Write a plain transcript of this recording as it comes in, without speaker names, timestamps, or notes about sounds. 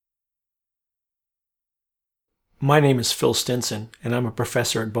My name is Phil Stinson, and I'm a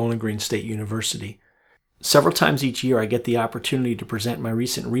professor at Bowling Green State University. Several times each year, I get the opportunity to present my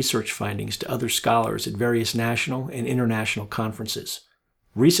recent research findings to other scholars at various national and international conferences.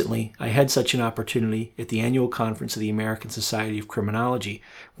 Recently, I had such an opportunity at the annual conference of the American Society of Criminology,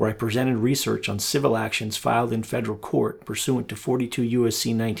 where I presented research on civil actions filed in federal court pursuant to 42 U.S.C.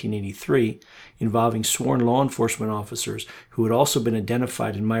 1983, involving sworn law enforcement officers who had also been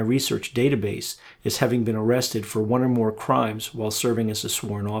identified in my research database as having been arrested for one or more crimes while serving as a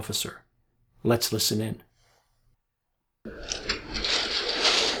sworn officer. Let's listen in.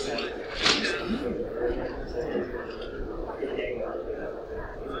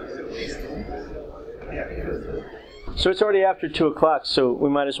 So it's already after 2 o'clock, so we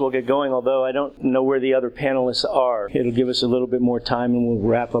might as well get going, although I don't know where the other panelists are. It'll give us a little bit more time, and we'll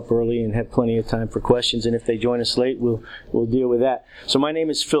wrap up early and have plenty of time for questions, and if they join us late, we'll deal with that. So my name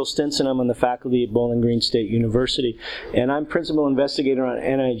is Phil Stinson. I'm on the faculty at Bowling Green State University, and I'm principal investigator on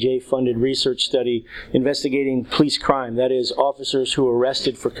an NIJ-funded research study investigating police crime, that is, officers who are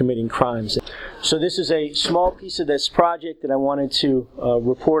arrested for committing crimes. So this is a small piece of this project that I wanted to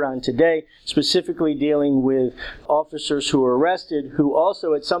report on today, specifically dealing with officers who are arrested who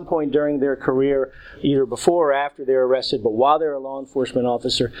also at some point during their career, either before or after they're arrested, but while they're a law enforcement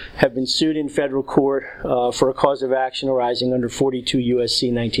officer, have been sued in federal court for a cause of action arising under 42 U.S.C.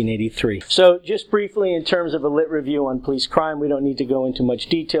 1983. So just briefly, in terms of a lit review on police crime, we don't need to go into much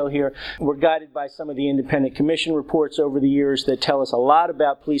detail here. We're guided by some of the independent commission reports over the years that tell us a lot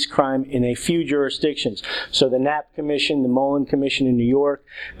about police crime in a few jurisdictions. So the Knapp Commission, the Mullen Commission in New York,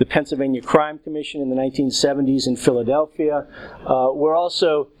 the Pennsylvania Crime Commission in the 1970s in Philadelphia. We're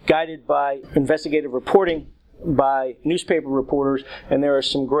also guided by investigative reporting by newspaper reporters, and there are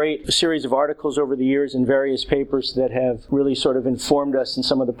some great series of articles over the years in various papers that have really sort of informed us in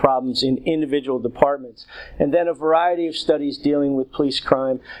some of the problems in individual departments. And then a variety of studies dealing with police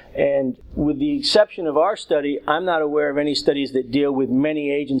crime, and with the exception of our study, I'm not aware of any studies that deal with many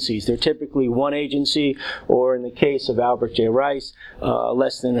agencies. They're typically one agency, or in the case of Albert J. Rice,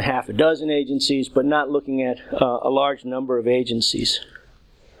 less than half a dozen agencies, but not looking at a large number of agencies.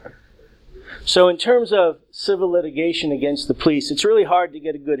 So in terms of civil litigation against the police, it's really hard to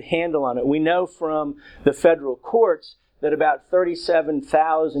get a good handle on it. We know from the federal courts that about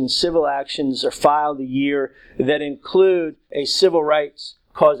 37,000 civil actions are filed a year that include a civil rights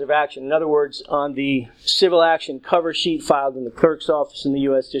cause of action. In other words, on the civil action cover sheet filed in the clerk's office in the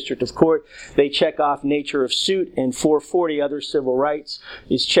U.S. District of Court, they check off nature of suit, and 440 other civil rights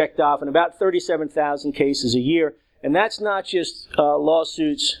is checked off in about 37,000 cases a year. And that's not just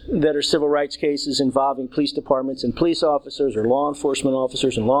lawsuits that are civil rights cases involving police departments and police officers or law enforcement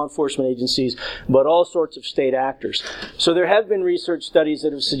officers and law enforcement agencies, but all sorts of state actors. So there have been research studies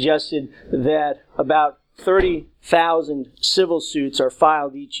that have suggested that about 30,000 civil suits are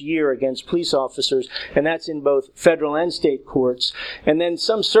filed each year against police officers, and that's in both federal and state courts. And then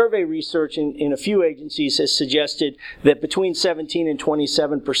some survey research in a few agencies has suggested that between 17 and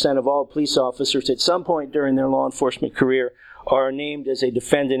 27% of all police officers at some point during their law enforcement career are named as a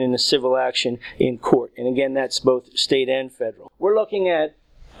defendant in a civil action in court. And again, that's both state and federal. We're looking at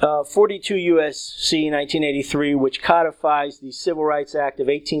 42 U.S.C. 1983, which codifies the Civil Rights Act of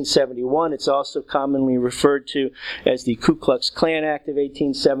 1871. It's also commonly referred to as the Ku Klux Klan Act of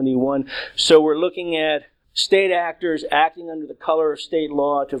 1871. So we're looking at state actors acting under the color of state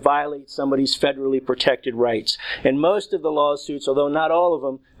law to violate somebody's federally protected rights. And most of the lawsuits, although not all of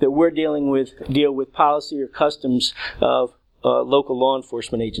them, that we're dealing with deal with policy or customs of local law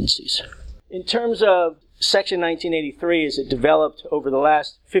enforcement agencies. In terms of Section 1983, as it developed over the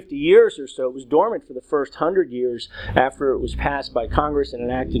last 50 years or so, it was dormant for the first 100 years after it was passed by Congress and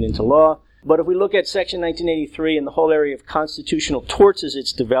enacted into law. But if we look at Section 1983 and the whole area of constitutional torts as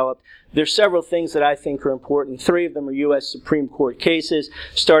it's developed, there's several things that I think are important. 3 of them are U.S. Supreme Court cases,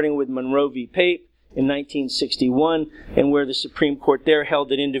 starting with Monroe v. Pape in 1961, and where the Supreme Court there held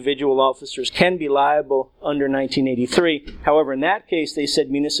that individual officers can be liable under 1983. However, in that case, they said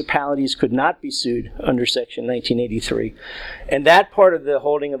municipalities could not be sued under Section 1983. And that part of the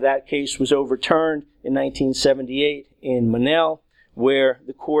holding of that case was overturned in 1978 in Monell, where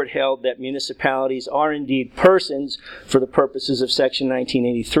the court held that municipalities are indeed persons for the purposes of Section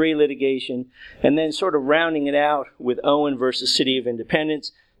 1983 litigation, and then sort of rounding it out with Owen versus City of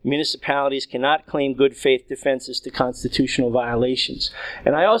Independence, municipalities cannot claim good faith defenses to constitutional violations.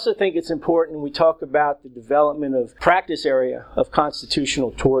 And I also think it's important when we talk about the development of practice area of constitutional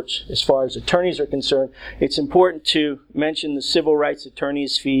torts as far as attorneys are concerned, it's important to mention the Civil Rights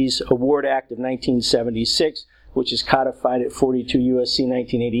Attorneys Fees Award Act of 1976, which is codified at 42 U.S.C.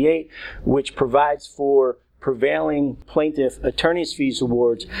 1988, which provides for prevailing plaintiff attorney's fees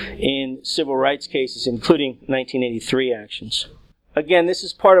awards in civil rights cases, including 1983 actions. Again, this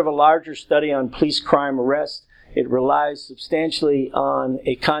is part of a larger study on police crime arrest. It relies substantially on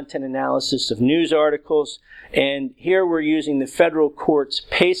a content analysis of news articles, and here we're using the federal court's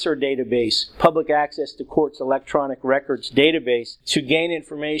PACER database, Public Access to Courts Electronic Records database, to gain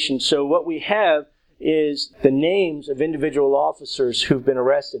information. So what we have is the names of individual officers who've been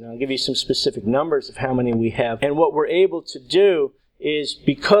arrested. And I'll give you some specific numbers of how many we have. And what we're able to do is,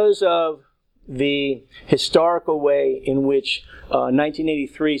 because of the historical way in which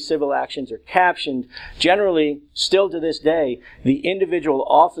 1983 civil actions are captioned, generally, still to this day, the individual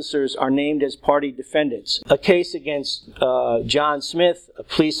officers are named as party defendants. A case against John Smith, a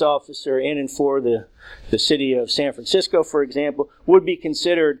police officer in and for the city of San Francisco, for example, would be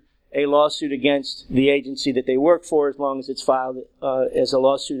considered a lawsuit against the agency that they work for, as long as it's filed as a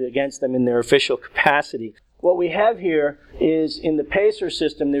lawsuit against them in their official capacity. What we have here is, in the PACER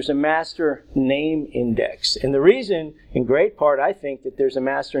system, there's a master name index. And the reason, in great part, I think, that there's a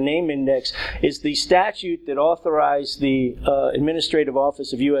master name index is the statute that authorized the Administrative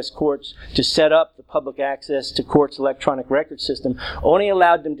Office of U.S. Courts to set up the Public Access to Courts electronic record system only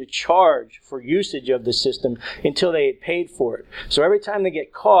allowed them to charge for usage of the system until they had paid for it. So every time they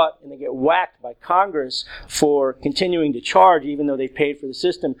get caught and they get whacked by Congress for continuing to charge, even though they paid for the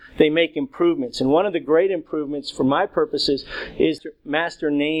system, they make improvements. And one of the great improvements, for my purposes, is the master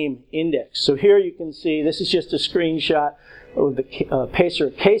name index. So here you can see, this is just a screenshot of the PACER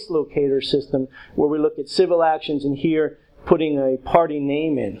case locator system, where we look at civil actions, and here putting a party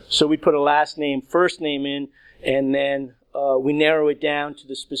name in. So we put a last name, first name in, and then we narrow it down to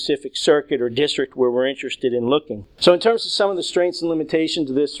the specific circuit or district where we're interested in looking. So in terms of some of the strengths and limitations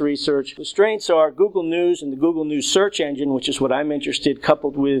of this research, the strengths are Google News and the Google News search engine, which is what I'm interested,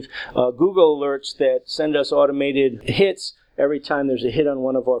 coupled with Google alerts that send us automated hits every time there's a hit on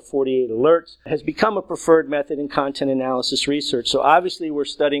one of our 48 alerts, has become a preferred method in content analysis research. So obviously we're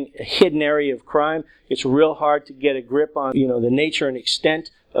studying a hidden area of crime. It's real hard to get a grip on, the nature and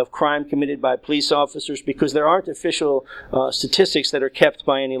extent of crime committed by police officers, because there aren't official statistics that are kept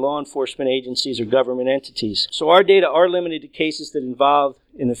by any law enforcement agencies or government entities. So our data are limited to cases that involve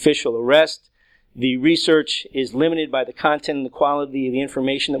an official arrest. The research is limited by the content and the quality of the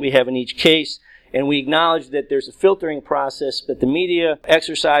information that we have in each case. And we acknowledge that there's a filtering process that the media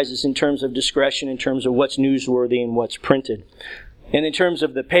exercises in terms of discretion, in terms of what's newsworthy and what's printed. And in terms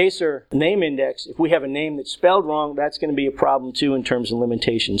of the PACER name index, if we have a name that's spelled wrong, that's going to be a problem too in terms of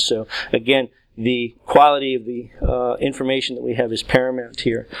limitations. So again, the quality of the information that we have is paramount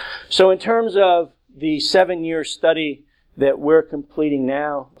here. So in terms of the 7-year study that we're completing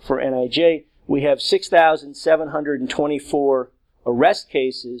now for NIJ, we have 6,724 arrest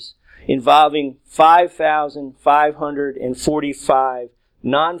cases involving 5,545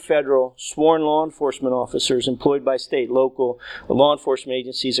 non-federal sworn law enforcement officers employed by state, local law enforcement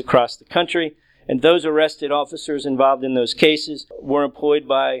agencies across the country. And those arrested officers involved in those cases were employed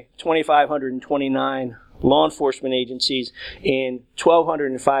by 2,529 law enforcement agencies in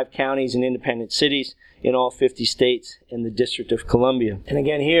 1,205 counties and independent cities in all 50 states and the District of Columbia. And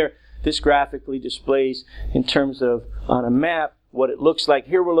again here, this graphically displays, in terms of on a map, what it looks like.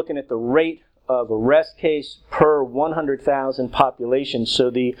 Here we're looking at the rate of arrest case per 100,000 population. So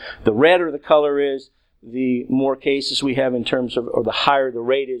the redder the color is, the more cases we have in terms of, or the higher the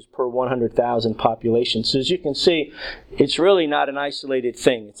rate is per 100,000 population. So as you can see, it's really not an isolated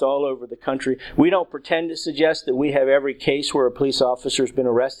thing. It's all over the country. We don't pretend to suggest that we have every case where a police officer has been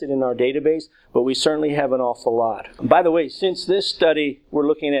arrested in our database, but we certainly have an awful lot. And by the way, since this study, we're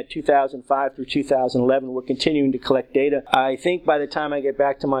looking at 2005 through 2011, we're continuing to collect data. I think by the time I get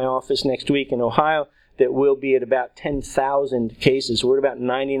back to my office next week in Ohio, that we'll be at about 10,000 cases. We're at about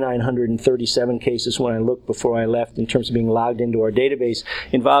 9,937 cases when I looked before I left in terms of being logged into our database,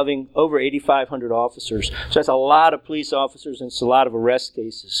 involving over 8,500 officers. So that's a lot of police officers, and it's a lot of arrest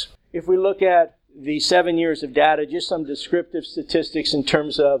cases. If we look at the 7 years of data, just some descriptive statistics in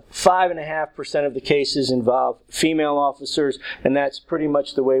terms of 5.5% of the cases involve female officers, and that's pretty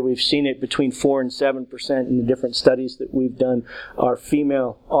much the way we've seen it. Between 4 and 7% in the different studies that we've done are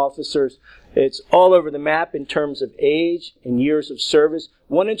female officers. It's all over the map in terms of age and years of service.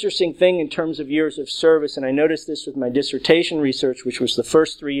 One interesting thing in terms of years of service, and I noticed this with my dissertation research, which was the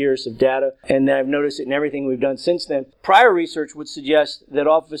first 3 years of data, and I've noticed it in everything we've done since then. Prior research would suggest that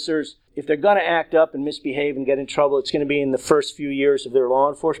officers, if they're going to act up and misbehave and get in trouble, it's going to be in the first few years of their law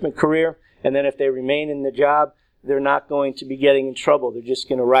enforcement career. And then if they remain in the job, they're not going to be getting in trouble. They're just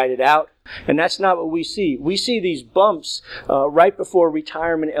going to ride it out And that's not what we see. We see these bumps right before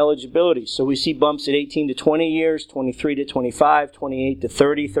retirement eligibility. So we see bumps at 18 to 20 years, 23 to 25, 28 to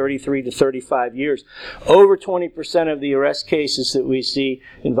 30, 33 to 35 years. Over 20% of the arrest cases that we see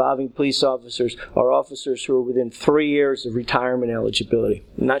involving police officers are officers who are within 3 years of retirement eligibility.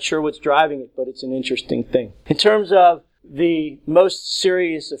 I'm not sure what's driving it, but it's an interesting thing. In terms of the most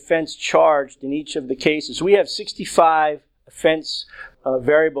serious offense charged in each of the cases, we have 65 offense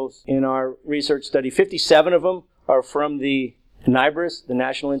variables in our research study. 57 of them are from the NIBRS, the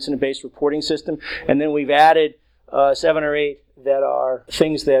National Incident-Based Reporting System, and then we've added 7 or 8 that are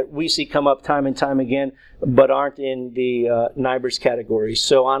things that we see come up time and time again, but aren't in the NIBRS category.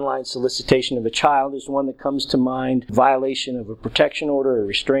 So online solicitation of a child is one that comes to mind, violation of a protection order, a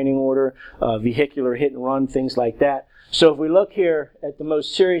restraining order, vehicular hit and run, things like that. So if we look here at the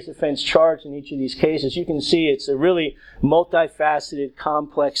most serious offense charged in each of these cases, you can see it's a really multifaceted,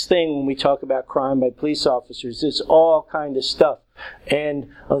 complex thing when we talk about crime by police officers. It's all kind of stuff.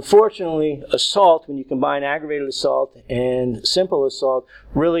 And unfortunately, assault, when you combine aggravated assault and simple assault,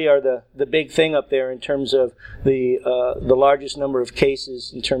 really are the big thing up there in terms of the largest number of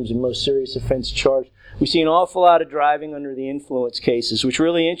cases in terms of most serious offense charged. We see an awful lot of driving under the influence cases, which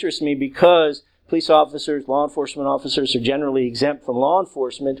really interests me because police officers, law enforcement officers are generally exempt from law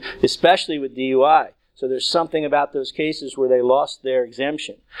enforcement, especially with DUI. So there's something about those cases where they lost their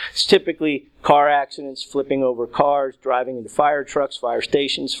exemption. It's typically car accidents, flipping over cars, driving into fire trucks, fire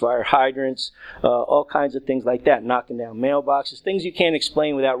stations, fire hydrants, all kinds of things like that, knocking down mailboxes, things you can't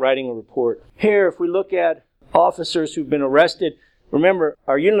explain without writing a report. Here, if we look at officers who've been arrested, remember,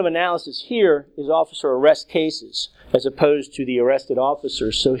 our unit of analysis here is officer arrest cases as opposed to the arrested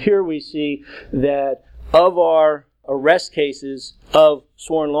officers. So here we see that of our arrest cases of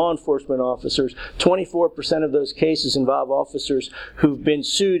sworn law enforcement officers, 24% of those cases involve officers who've been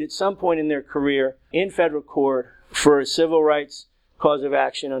sued at some point in their career in federal court for a civil rights cause of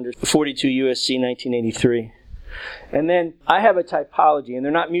action under 42 U.S.C. 1983. And then I have a typology, and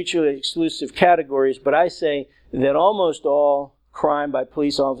they're not mutually exclusive categories, but I say that almost all crime by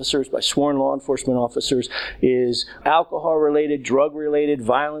police officers, by sworn law enforcement officers, is alcohol-related, drug-related,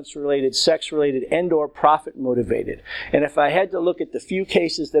 violence-related, sex-related, and/or profit-motivated. And if I had to look at the few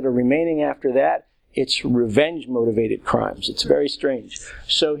cases that are remaining after that, it's revenge-motivated crimes. It's very strange.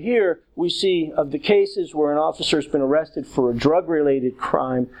 So here we see of the cases where an officer's been arrested for a drug-related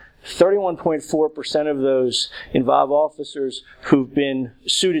crime, 31.4% of those involve officers who've been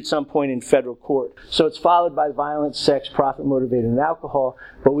sued at some point in federal court. So it's followed by violence, sex, profit-motivated, and alcohol.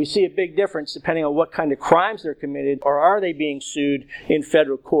 But we see a big difference depending on what kind of crimes they're committed, or are they being sued in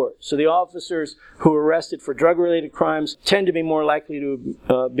federal court. So the officers who are arrested for drug-related crimes tend to be more likely to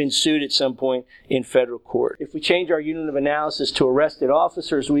have been sued at some point in federal court. If we change our unit of analysis to arrested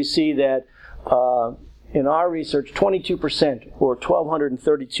officers, we see that in our research, 22%, or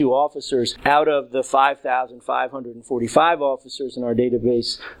 1,232 officers out of the 5,545 officers in our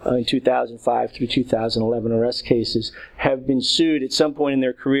database in 2005 through 2011 arrest cases have been sued at some point in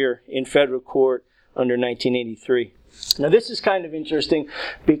their career in federal court under 1983. Now this is kind of interesting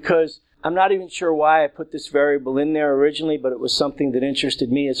because I'm not even sure why I put this variable in there originally, but it was something that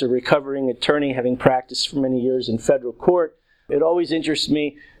interested me as a recovering attorney, having practiced for many years in federal court. It always interests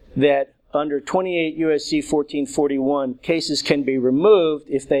me that under 28 U.S.C. 1441, cases can be removed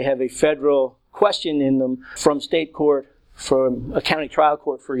if they have a federal question in them from state court, from a county trial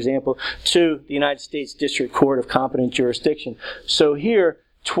court, for example, to the United States District Court of competent jurisdiction. So here,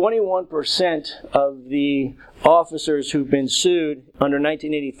 21% of the officers who've been sued under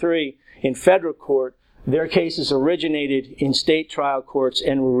 1983 in federal court, their cases originated in state trial courts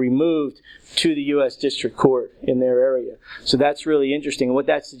and were removed to the U.S. District Court in their area. So that's really interesting. And what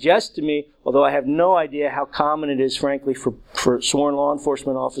that suggests to me, although I have no idea how common it is, frankly, for sworn law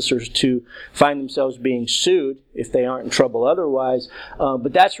enforcement officers to find themselves being sued if they aren't in trouble otherwise,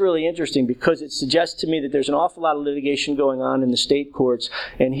 but that's really interesting because it suggests to me that there's an awful lot of litigation going on in the state courts.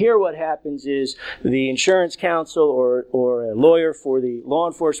 And here what happens is the insurance counsel or a lawyer for the law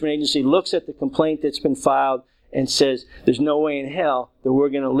enforcement agency looks at the complaint that's been filed and says, there's no way in hell that we're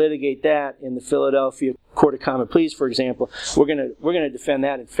going to litigate that in the Philadelphia Court of Common Pleas, for example. We're going to defend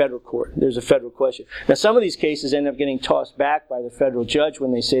that in federal court. There's a federal question. Now, some of these cases end up getting tossed back by the federal judge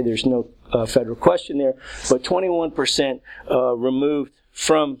when they say there's no federal question there, but 21% removed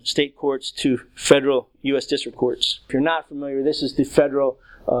from state courts to federal U.S. district courts. If you're not familiar, this is the federal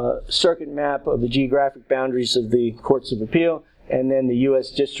circuit map of the geographic boundaries of the courts of appeal, and then the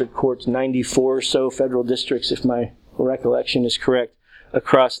U.S. District Court's 94 or so federal districts, if my recollection is correct,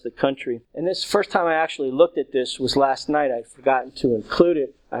 across the country. And this first time I actually looked at this was last night. I'd forgotten to include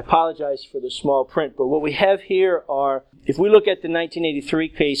it. I apologize for the small print, but what we have here are, if we look at the 1983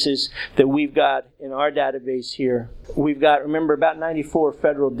 cases that we've got in our database here, we've got, remember, about 94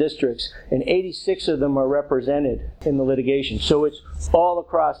 federal districts, and 86 of them are represented in the litigation. So it's all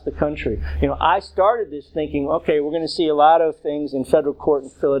across the country. You know, I started this thinking, okay, we're going to see a lot of things in federal court in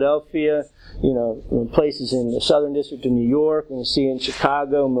Philadelphia, you know, places in the Southern District of New York, we're going to see in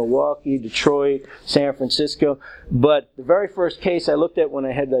Chicago, Milwaukee, Detroit, San Francisco. But the very first case I looked at when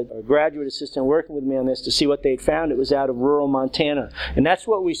I had a graduate assistant working with me on this to see what they'd found, it was out of rural Montana. And that's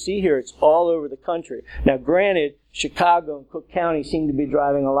what we see here. It's all over the country. Now, granted, Chicago and Cook County seem to be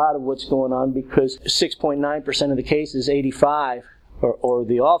driving a lot of what's going on because 6.9% of the cases, 85, or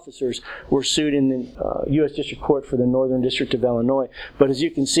the officers, were sued in the U.S. District Court for the Northern District of Illinois. But as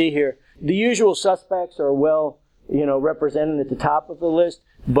you can see here, the usual suspects are well, you know, represented at the top of the list,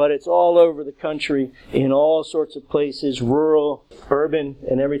 but it's all over the country in all sorts of places, rural, urban,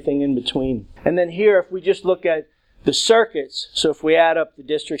 and everything in between. And then here, if we just look at the circuits, so if we add up the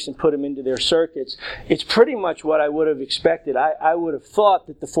districts and put them into their circuits, it's pretty much what I would have expected. I would have thought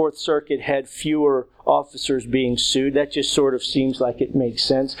that the Fourth Circuit had fewer officers being sued. That just sort of seems like it makes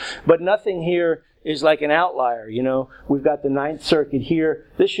sense. But nothing here is like an outlier, you know. We've got the Ninth Circuit here.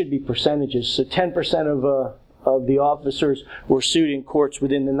 This should be percentages. So 10% of the officers were sued in courts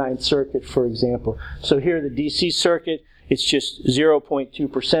within the Ninth Circuit, for example. So here, the D.C. Circuit, it's just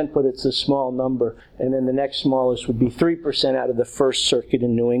 0.2%, but it's a small number. And then the next smallest would be 3% out of the First Circuit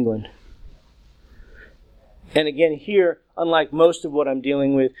in New England. And again, here, unlike most of what I'm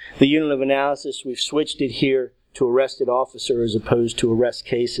dealing with, the unit of analysis, we've switched it here to arrested officer as opposed to arrest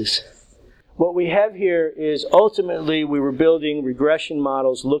cases. What we have here is ultimately we were building regression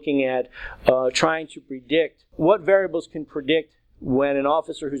models looking at trying to predict what variables can predict when an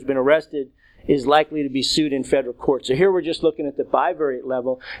officer who's been arrested is likely to be sued in federal court. So here we're just looking at the bivariate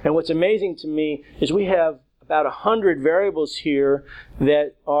level. And what's amazing to me is we have about 100 variables here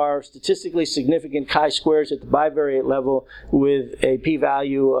that are statistically significant chi-squares at the bivariate level with a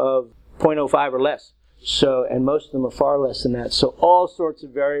p-value of 0.05 or less. So, and most of them are far less than that. So all sorts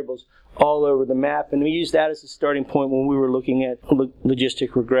of variables all over the map, and we used that as a starting point when we were looking at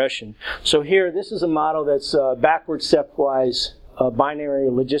logistic regression. So here, this is a model that's backward stepwise binary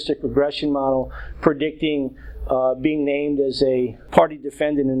logistic regression model predicting being named as a party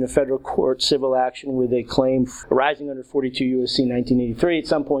defendant in a federal court civil action with a claim arising under 42 U.S.C. 1983 at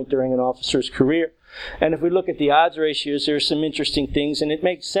some point during an officer's career. And if we look at the odds ratios, there's some interesting things, and it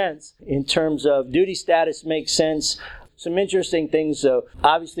makes sense in terms of duty status makes sense. Some interesting things, though.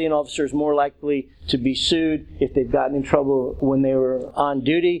 Obviously, an officer is more likely to be sued if they've gotten in trouble when they were on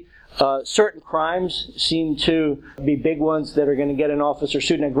duty. Certain crimes seem to be big ones that are going to get an officer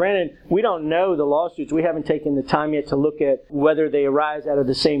sued. Now, granted, we don't know the lawsuits. We haven't taken the time yet to look at whether they arise out of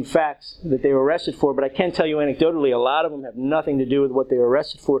the same facts that they were arrested for, but I can tell you anecdotally, a lot of them have nothing to do with what they were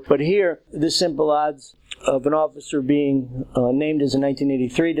arrested for. But here, the simple odds of an officer being named as a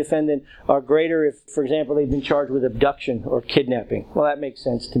 1983 defendant are greater if, for example, they've been charged with abduction or kidnapping. Well, that makes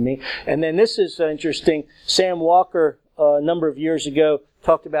sense to me. And then this is interesting. Sam Walker, a number of years ago,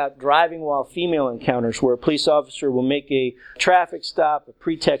 talked about driving while female encounters, where a police officer will make a traffic stop, a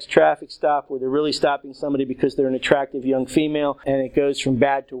pretext traffic stop, where they're really stopping somebody because they're an attractive young female, and it goes from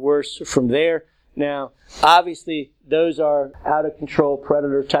bad to worse from there. Now, obviously, those are out-of-control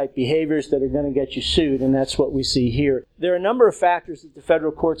predator-type behaviors that are going to get you sued, and that's what we see here. There are a number of factors that the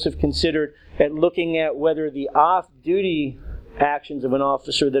federal courts have considered at looking at whether the off-duty actions of an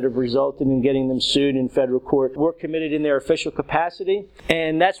officer that have resulted in getting them sued in federal court were committed in their official capacity.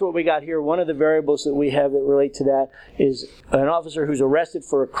 And that's what we got here. One of the variables that we have that relate to that is an officer who's arrested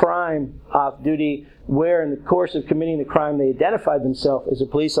for a crime off duty where in the course of committing the crime they identified themselves as a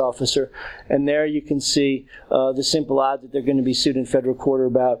police officer. And there you can see the simple odds that they're going to be sued in federal court are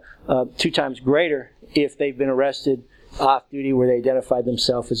about 2 times greater if they've been arrested off duty where they identified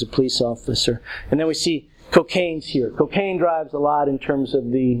themselves as a police officer. And then we see cocaine's here. Cocaine drives a lot in terms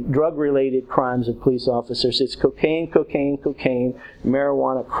of the drug-related crimes of police officers. It's cocaine,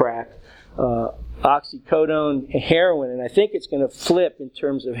 marijuana, crack, oxycodone, heroin, and I think it's going to flip in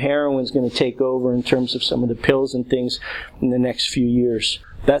terms of heroin's going to take over in terms of some of the pills and things in the next few years.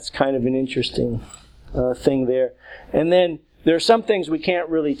 That's kind of an interesting thing there. And then there are some things we can't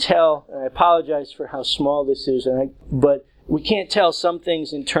really tell, and I apologize for how small this is, but we can't tell some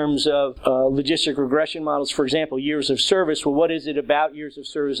things in terms of logistic regression models. For example, years of service. Well, what is it about years of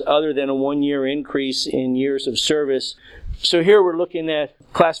service other than a 1-year increase in years of service? So here we're looking at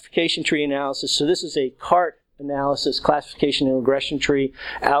classification tree analysis. So this is a CART analysis, classification and regression tree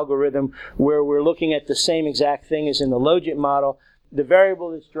algorithm, where we're looking at the same exact thing as in the Logit model. the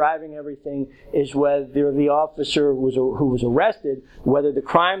variable that's driving everything is whether the officer who was arrested, whether the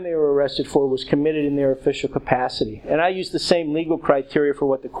crime they were arrested for was committed in their official capacity. And I use the same legal criteria for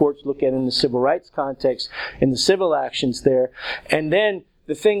what the courts look at in the civil rights context, in the civil actions there. And then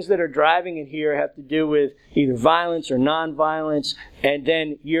the things that are driving it here have to do with either violence or nonviolence, and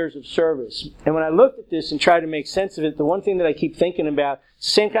then years of service. And when I looked at this and tried to make sense of it, the one thing that I keep thinking about,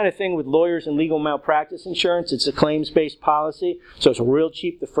 same kind of thing with lawyers and legal malpractice insurance. It's a claims-based policy, so it's real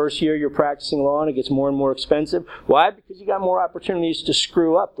cheap the first year you're practicing law, and it gets more and more expensive. Why? Because you got more opportunities to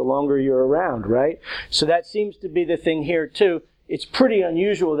screw up the longer you're around, right? So that seems to be the thing here, too. It's pretty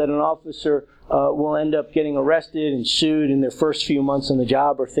unusual that an officer will end up getting arrested and sued in their first few months on the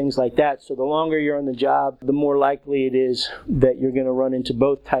job or things like that. So the longer you're on the job, the more likely it is that you're going to run into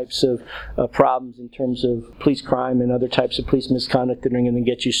both types of problems in terms of police crime and other types of police misconduct that are going to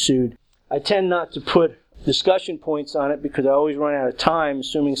get you sued. I tend not to put discussion points on it because I always run out of time,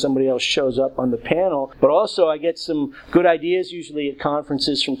 assuming somebody else shows up on the panel. But also I get some good ideas usually at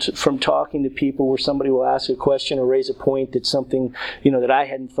conferences from talking to people where somebody will ask a question or raise a point that's something, that I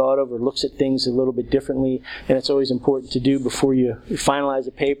hadn't thought of, or looks at things a little bit differently. And it's always important to do before you finalize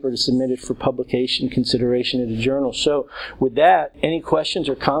a paper to submit it for publication consideration in a journal. So with that, any questions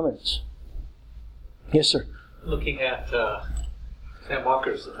or comments? Yes, sir. Looking at Sam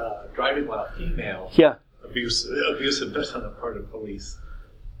Walker's driving while female. Yeah. Abusive on the part of police.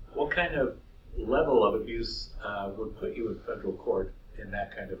 What kind of level of abuse would put you in federal court in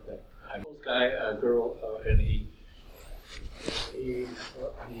that kind of thing? A girl, and he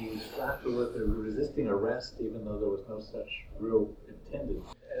slapped her with a resisting arrest, even though there was no such real intended.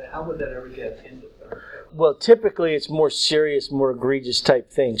 How would that ever get into federal court? Well, typically it's more serious, more egregious type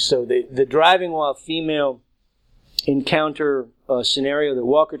things. So the driving while female encounter scenario that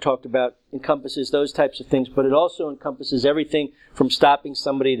Walker talked about encompasses those types of things, but it also encompasses everything from stopping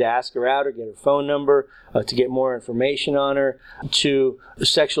somebody to ask her out or get her phone number, to get more information on her, to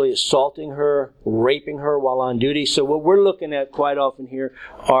sexually assaulting her, raping her while on duty. So what we're looking at quite often here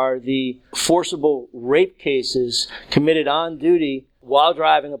are the forcible rape cases committed on duty while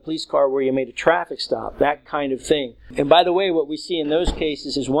driving a police car where you made a traffic stop, that kind of thing. And by the way, what we see in those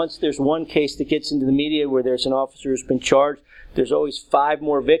cases is once there's one case that gets into the media where there's an officer who's been charged, there's always 5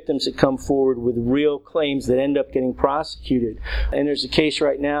 more victims that come forward with real claims that end up getting prosecuted. And there's a case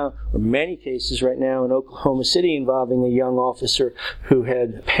right now, or many cases right now in Oklahoma City involving a young officer who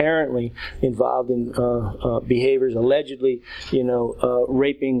had apparently involved in behaviors, allegedly,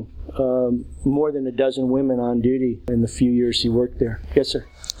 raping more than a dozen women on duty in the few years he worked there. Yes, sir.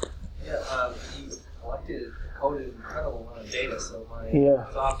 Yeah, he collected, coded incredible amount of data, so my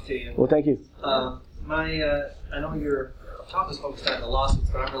hats off to you. Well, thank you. I know your talk is focused on the lawsuits,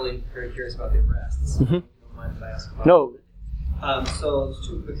 but I'm really very curious about the arrests. Mm-hmm. If you don't mind if I ask about No. So there's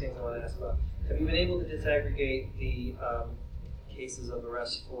 2 quick things I want to ask about. Have you been able to disaggregate the cases of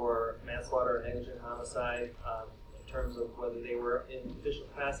arrest for manslaughter and negligent homicide in terms of whether they were in official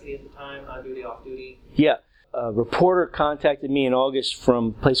capacity at the time, on duty, off duty? Yeah. A reporter contacted me in August from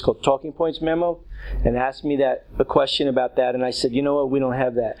a place called Talking Points Memo and asked me a question about that, and I said, you know what, we don't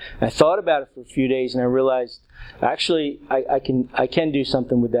have that. And I thought about it for a few days, and I realized, actually, I can do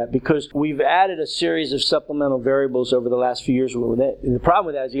something with that because we've added a series of supplemental variables over the last few years. The problem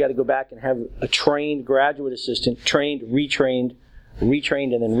with that is you got to go back and have a trained graduate assistant, trained, retrained, and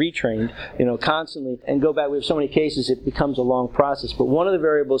then retrained, constantly, and go back. We have so many cases, it becomes a long process. But one of the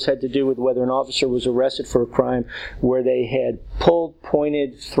variables had to do with whether an officer was arrested for a crime where they had pulled,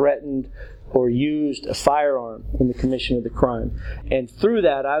 pointed, threatened, or used a firearm in the commission of the crime. And through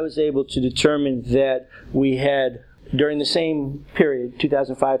that, I was able to determine that we had, during the same period,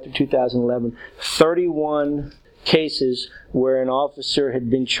 2005 through 2011, 31 cases where an officer had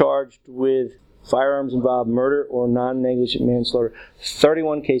been charged with firearms-involved murder or non-negligent manslaughter.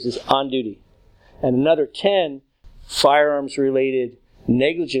 31 cases on duty. And another 10 firearms-related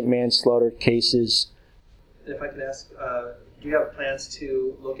negligent manslaughter cases. If I could ask, do you have plans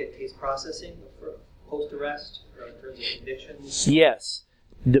to look at case processing for post-arrest or in terms of convictions? Yes.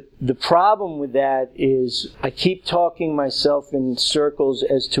 The problem with that is I keep talking myself in circles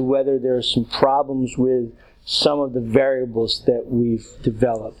as to whether there are some problems with some of the variables that we've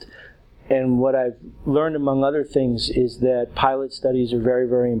developed. And what I've learned, among other things, is that pilot studies are very,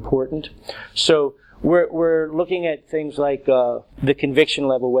 very important. So we're looking at things like the conviction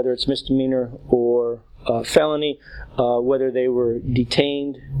level, whether it's misdemeanor or felony, whether they were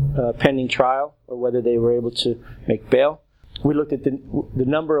detained pending trial, or whether they were able to make bail. We looked at the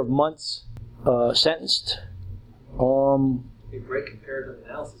number of months sentenced. A great comparative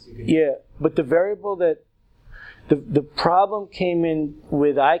analysis you could do. Yeah, but the variable that The problem came in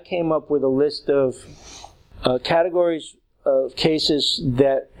with, I came up with a list of categories of cases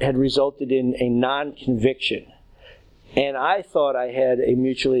that had resulted in a non-conviction. And I thought I had a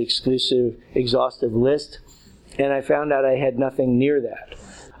mutually exclusive, exhaustive list, and I found out I had nothing near that.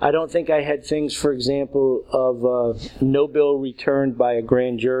 I don't think I had things, for example, of no bill returned by a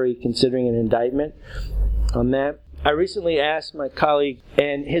grand jury considering an indictment on that. I recently asked my colleague,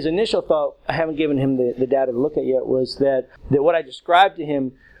 and his initial thought, I haven't given him the data to look at yet, was that what I described to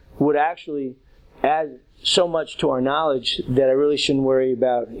him would actually add so much to our knowledge that I really shouldn't worry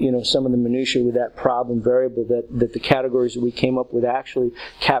about, some of the minutiae with that problem variable, that the categories that we came up with actually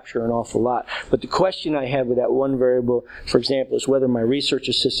capture an awful lot. But the question I had with that one variable, for example, is whether my research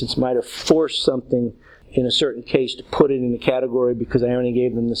assistants might have forced something in a certain case to put it in the category because I only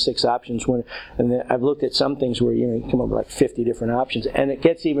gave them the 6 options. And then I've looked at some things where you come up with like 50 different options. And it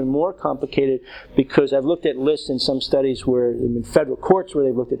gets even more complicated because I've looked at lists in some studies where in federal courts where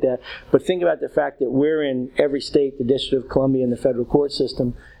they've looked at that. But think about the fact that we're in every state, the District of Columbia, and the federal court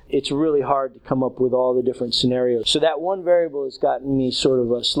system. It's really hard to come up with all the different scenarios. So that one variable has gotten me sort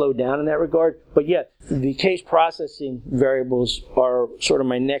of slowed down in that regard. But yet, the case processing variables are sort of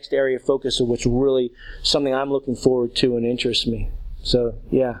my next area of focus of what's really something I'm looking forward to and interests me. So,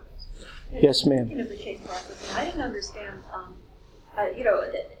 yeah. Yes, ma'am. Speaking of the case processing, I didn't understand,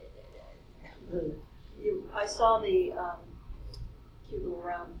 I saw the cute little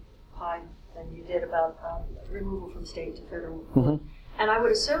round pie that you did about removal from state to federal court. Mm-hmm. And I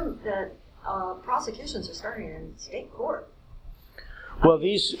would assume that prosecutions are starting in state court. Well,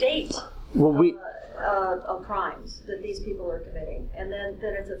 these state crimes that these people are committing, and then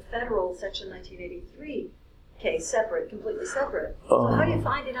that it's a federal Section 1983 case, completely separate. So how do you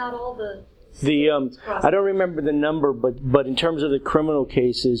find out all the? I don't remember the number, but in terms of the criminal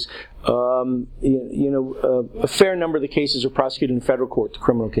cases, a fair number of the cases are prosecuted in federal court, the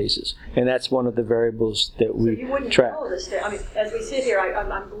criminal cases, and that's one of the variables that we track. So you wouldn't know the state. I mean, as we sit here,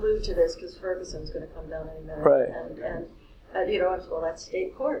 I'm glued to this because Ferguson's going to come down any minute. Right. And well, that's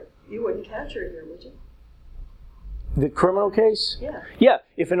state court. You wouldn't capture it here, would you? The criminal case? Yeah. Yeah.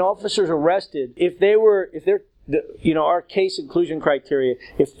 If an officer's arrested, if they're our case inclusion criteria,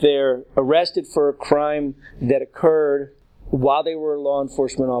 if they're arrested for a crime that occurred while they were a law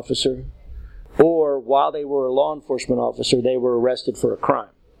enforcement officer, or while they were a law enforcement officer, they were arrested for a crime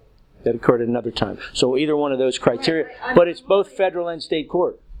that occurred at another time. So either one of those criteria, right. But it's both federal and state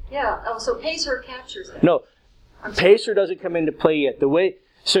court. Yeah. Oh, so PACER captures that. No, PACER doesn't come into play yet.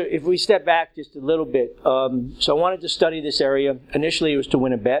 So if we step back just a little bit, so I wanted to study this area. Initially, it was to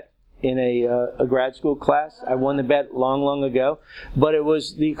win a bet in a grad school class. I won the bet long ago. But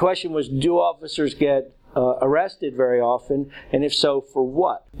the question was, do officers get arrested very often, and if so, for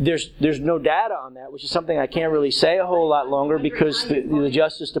what? There's no data on that, which is something I can't really say a whole lot longer because the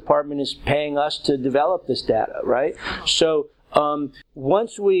Justice Department is paying us to develop this data, right? So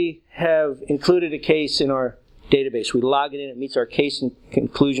once we have included a case in our database, we log it in, it meets our case and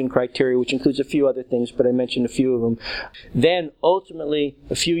conclusion criteria, which includes a few other things, but I mentioned a few of them. Then, ultimately,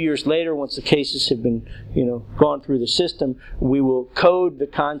 a few years later, once the cases have been, gone through the system, we will code the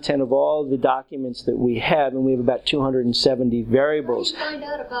content of all the documents that we have, and we have about 270 variables. How do you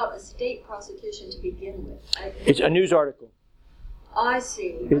find out about a state prosecution to begin with? It's a news article. I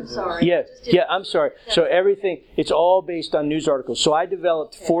see. I'm sorry. Yeah, I'm sorry. So everything, it's all based on news articles. So I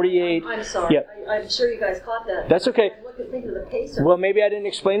developed 48... I'm sorry. Yeah. I'm sure you guys caught that. That's okay. I'm looking thinking of the PACER. Well, maybe I didn't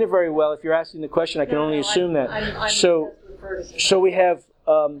explain it very well. If you're asking the question, I can only assume that. So we have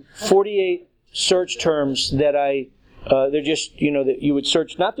 48 search terms that they're just, that you would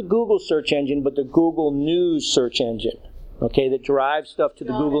search, not the Google search engine, but the Google News search engine. Okay, that drives stuff to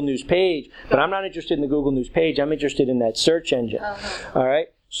the Google News page. But I'm not interested in the Google News page. I'm interested in that search engine. All right?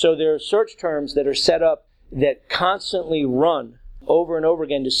 So there are search terms that are set up that constantly run over and over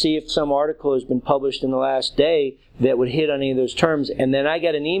again to see if some article has been published in the last day that would hit on any of those terms. And then I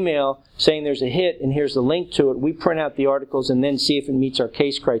get an email saying there's a hit and here's the link to it. We print out the articles and then see if it meets our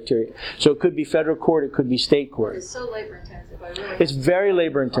case criteria. So it could be federal court, it could be state court. It's so labor intensive. It's very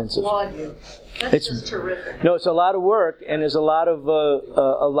labor intensive. Applaud you. That's just terrific. No, it's a lot of work, and there's a lot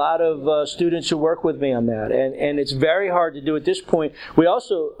of students who work with me on that, and it's very hard to do at this point. We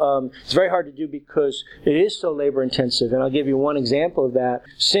also it's very hard to do because it is so labor intensive, and I'll give you one example of that.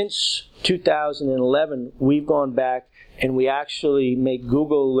 Since 2011, we've gone back and we actually make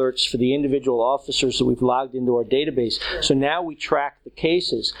Google alerts for the individual officers that we've logged into our database. So now we track the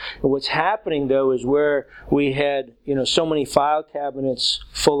cases. And what's happening, though, is where we had, so many file cabinets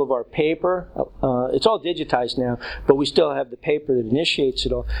full of our paper. It's all digitized now, but we still have the paper that initiates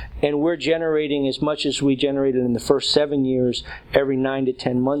it all. And we're generating as much as we generated in the first 7 years every 9 to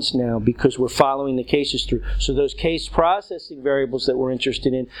 10 months now, because we're following the cases through. So those case processing variables that we're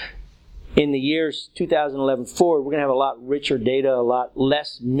interested in the years 2011 forward, we're going to have a lot richer data, a lot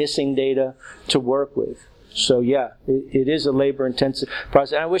less missing data to work with. So yeah, it is a labor-intensive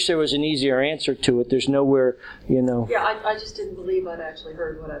process. And I wish there was an easier answer to it. There's nowhere, Yeah, I just didn't believe I'd actually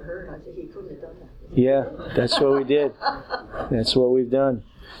heard what I'd heard. I think he couldn't have done that. Yeah, that's what we did. That's what we've done.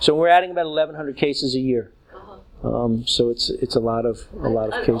 So we're adding about 1,100 cases a year. So it's a lot of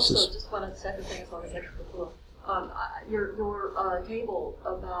cases. I also just want to second thing as long as I can before. Your table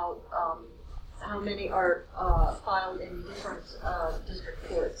about how many are filed in different district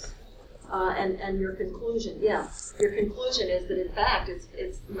courts, and your conclusion. Yeah, your conclusion is that in fact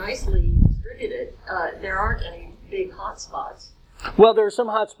it's nicely distributed. There aren't any big hot spots. Well, there are some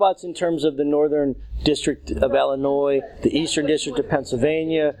hot spots in terms of the Northern District of Illinois, the Eastern District of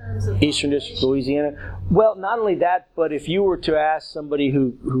Pennsylvania, Eastern District of Louisiana. Well, not only that, but if you were to ask somebody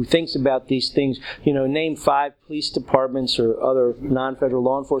who thinks about these things, name 5 police departments or other non-federal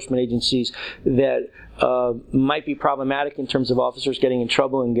law enforcement agencies that might be problematic in terms of officers getting in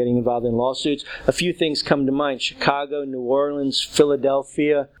trouble and getting involved in lawsuits. A few things come to mind: Chicago, New Orleans,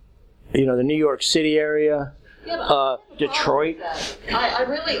 Philadelphia, the New York City area. Yeah, Detroit.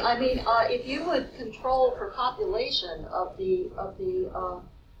 If you would control for population of the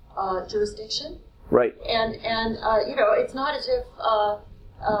jurisdiction, right? And it's not as if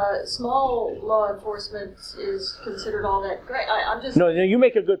small law enforcement is considered all that great. I'm just no. You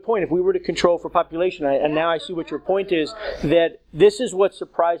make a good point. If we were to control for population, and now I see what your point is. That this is what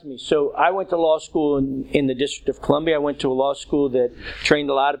surprised me. So I went to law school in the District of Columbia. I went to a law school that trained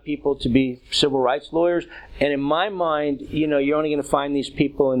a lot of people to be civil rights lawyers. And in my mind, you're only going to find these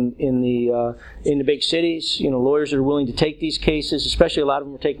people in the big cities. Lawyers that are willing to take these cases, especially a lot of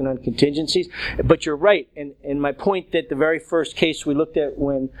them are taking on contingencies. But you're right, and my point that the very first case we looked at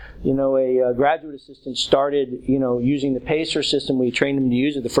when a graduate assistant started using the PACER system, we trained them to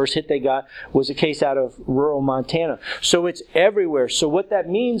use it. The first hit they got was a case out of rural Montana. So it's everywhere. So what that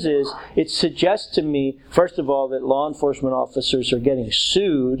means is it suggests to me, first of all, that law enforcement officers are getting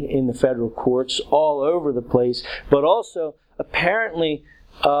sued in the federal courts all over the place, but also apparently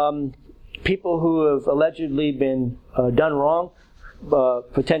people who have allegedly been done wrong,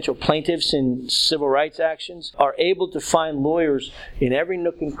 potential plaintiffs in civil rights actions, are able to find lawyers in every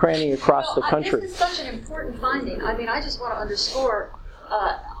nook and cranny across the country. This is such an important finding. I just want to underscore.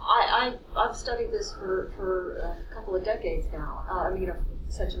 I've studied this for a couple of decades now.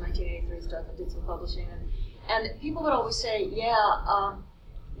 Section 1983 stuff. I did some publishing, and people would always say,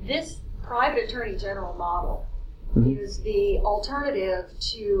 this private attorney general model is the alternative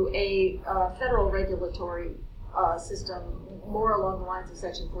to a federal regulatory system, more along the lines of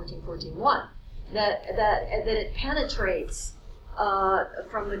Section 1414.1, that it penetrates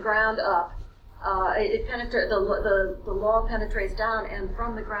from the ground up. The law penetrates down and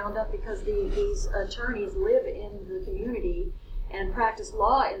from the ground up, because these attorneys live in the community and practice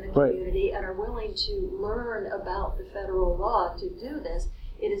law in the community, and are willing to learn about the federal law to do this.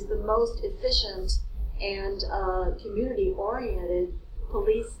 It is the most efficient and community-oriented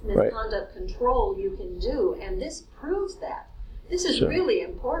police misconduct control you can do, and this proves that. This is really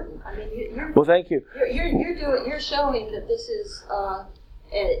important. Well, thank you. You're showing that this is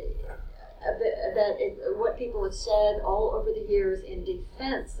what people have said all over the years in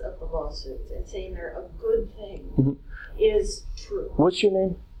defense of the lawsuits and saying they're a good thing is true. What's your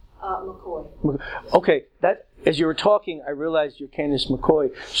name? McCoy. Okay, that as you were talking, I realized you're Candace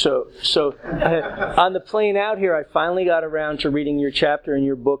McCoy. So on the plane out here, I finally got around to reading your chapter in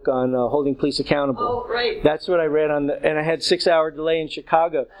your book on holding police accountable. Oh, right. That's what I read and I had 6-hour delay in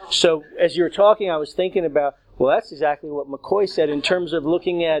Chicago. So as you were talking, I was thinking about, well, that's exactly what McCoy said in terms of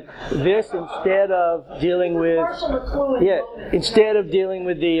looking at this instead of dealing with instead of dealing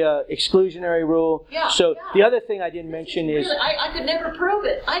with the exclusionary rule. The other thing I didn't mention is I could never prove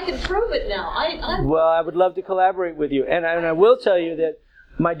it. I can prove it now. Well, I would love to collaborate with you, and I will tell you that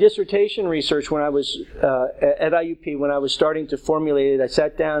my dissertation research when I was at IUP, when I was starting to formulate it, I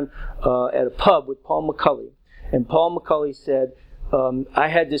sat down at a pub with Paul McCulley, and Paul McCulley said, I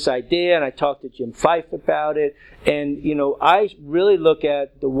had this idea, and I talked to Jim Fife about it, and I really look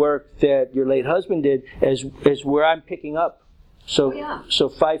at the work that your late husband did as where I'm picking up So, Oh, yeah. so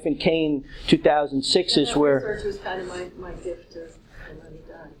Fife and Kane 2006 And is that where, research was kind of my gift to when he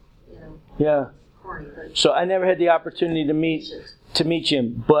died. yeah. Corny, but So I never had the opportunity to meet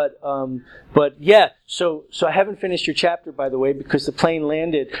Jim, but yeah. So I haven't finished your chapter, by the way, because the plane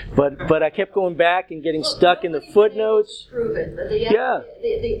landed. But I kept going back and getting stuck in the footnotes. Prove it.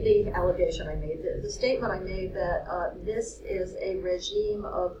 The allegation I made, the statement I made that this is a regime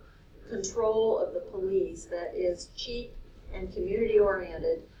of control of the police that is cheap and community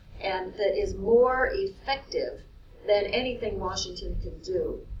oriented, and that is more effective than anything Washington can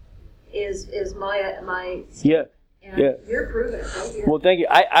do. Is my Yeah. and Yeah. you're proving it right here. Well, thank you.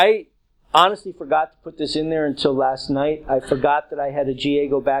 I honestly forgot to put this in there until last night. I forgot that I had a GA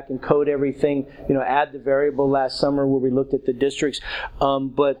go back and code everything, add the variable last summer where we looked at the districts.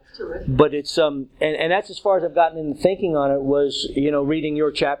 But it's and that's as far as I've gotten in the thinking on it was, reading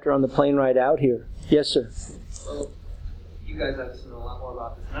your chapter on the plane ride out here. Yes, sir. Well, you guys obviously know a lot more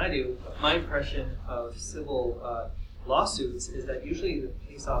about this than I do, but my impression of civil lawsuits is that usually the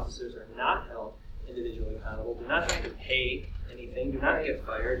police officers are not held individually accountable, do not have to pay anything, do not get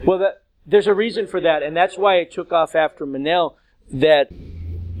fired. Well, there's a reason for that, and that's why I took off after Manel. That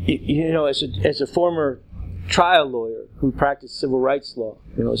as a former trial lawyer who practiced civil rights law,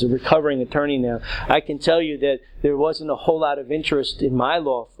 as a recovering attorney now, I can tell you that there wasn't a whole lot of interest in my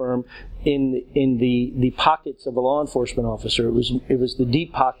law firm in the pockets of a law enforcement officer. It was the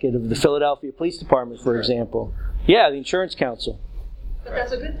deep pocket of the Philadelphia Police Department, for example. Yeah, the Insurance Council. But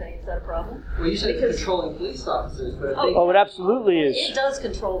that's a good thing. Is that a problem? Well, you said controlling police officers, but It absolutely is. It does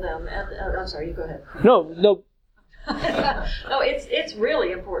control them. I'm sorry. You go ahead. No. No, it's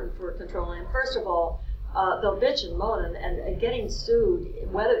really important for controlling. First of all, they'll bitch and moan, and getting sued,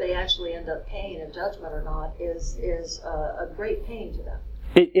 whether they actually end up paying a judgment or not, is a great pain to them.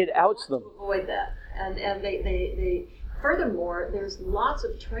 It outs them. To avoid that, and they furthermore, there's lots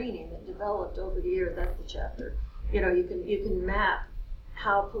of training that developed over the years. That's the chapter. You can map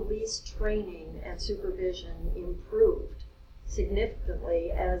how police training and supervision improved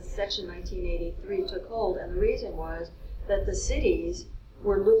significantly as Section 1983 took hold, and the reason was that the cities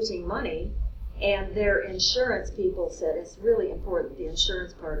were losing money, and their insurance people said, it's really important, the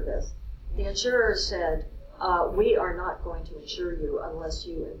insurance part of this. The insurers said, we are not going to insure you unless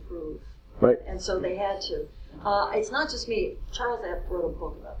you improve. Right. And so they had to. It's not just me. Charles Epp wrote a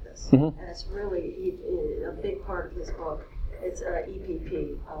book about this, Mm-hmm. and it's really a big part of his book. It's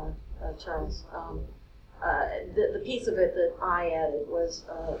EPP, Charles. The piece of it that I added was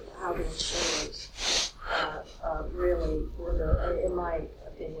how the insurers really were, in my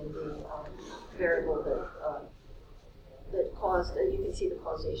opinion, the variable that caused. You can see the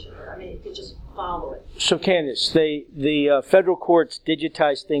causation there. I mean, you could just follow it. So, Candace, the federal courts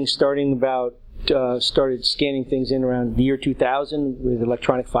digitized things started scanning things in around the year 2000 with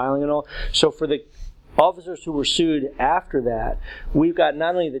electronic filing and all. So for the officers who were sued after that, we've got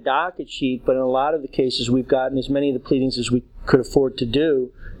not only the docket sheet, but in a lot of the cases we've gotten as many of the pleadings as we could afford to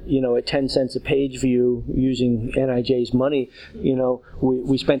do, at 10 cents a page view using NIJ's money.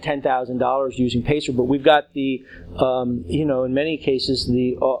 We spent $10,000 using Pacer, but we've got the, in many cases,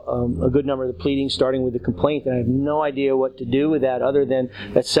 a good number of the pleadings starting with the complaint, and I have no idea what to do with that other than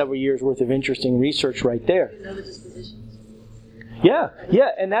that's several years worth of interesting research right there. You know the dispositions. Yeah,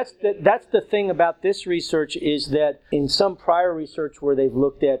 and that's the thing about this research is that in some prior research where they've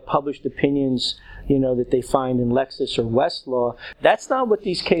looked at published opinions, that they find in Lexis or Westlaw, that's not what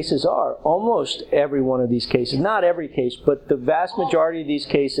these cases are. Almost every one of these cases, not every case, but the vast majority of these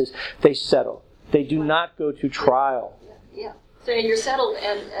cases, they settle. They do not go to trial. Yeah. So you're settled,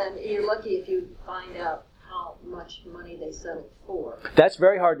 and you're lucky if you find out how much money they settled for. That's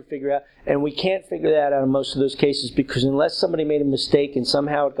very hard to figure out, and we can't figure that out in most of those cases because unless somebody made a mistake and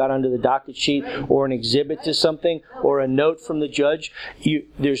somehow it got onto the docket sheet or an exhibit to something or a note from the judge,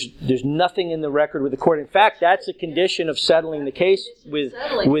 there's nothing in the record with the court. In fact, that's a condition of settling the case with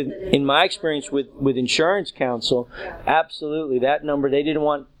in my experience with insurance counsel. Absolutely, that number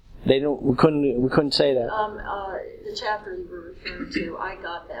we couldn't say that. The chapter you were referring to, I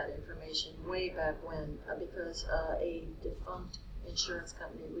got that information way back when because a defunct insurance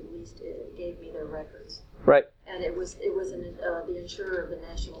company gave me their records. Right. And it was the insurer of the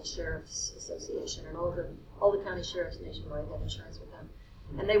National Sheriff's Association, and all the county sheriffs nationwide had insurance with them.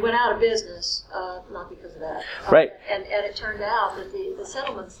 And they went out of business, not because of that. Right. And it turned out that the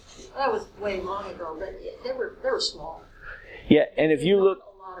settlements, that was way long ago, but they were small. Yeah, and if you look,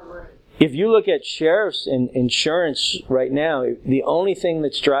 a lot of money. If you look at sheriffs and insurance right now, the only thing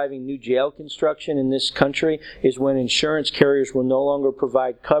that's driving new jail construction in this country is when insurance carriers will no longer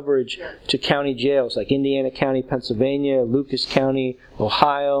provide coverage to county jails like Indiana County, Pennsylvania, Lucas County,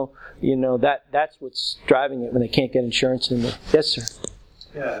 Ohio. That's what's driving it when they can't get insurance in there. Yes, sir.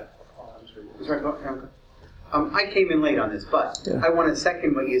 Yeah. I came in late on this, but I want to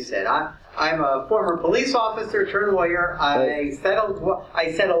second what you said. I'm a former police officer turned lawyer. I settled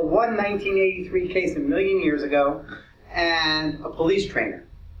one 1983 case a million years ago, and a police trainer,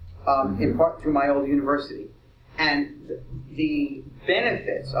 in part through my old university. And the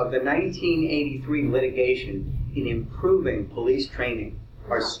benefits of the 1983 litigation in improving police training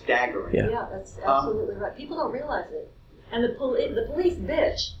are staggering. Yeah, that's absolutely right. People don't realize it. And the police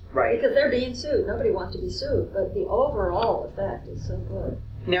bitch. Right. Because they're being sued. Nobody wants to be sued. But the overall effect is so good.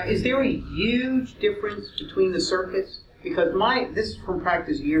 Now, is there a huge difference between the circuits? Because this is from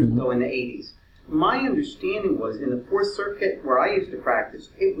practice years ago in the 80s. My understanding was in the Fourth Circuit, where I used to practice,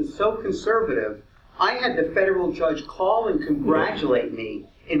 it was so conservative, I had the federal judge call and congratulate me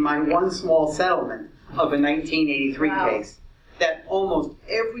in my one small settlement of a 1983 case. That almost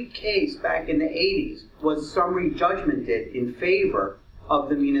every case back in the 80s was summary judgmented in favor of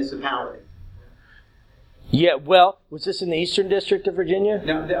the municipality. Yeah, well, was this in the Eastern District of Virginia?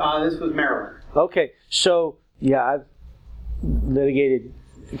 No, this was Maryland. Okay, so, yeah, I've litigated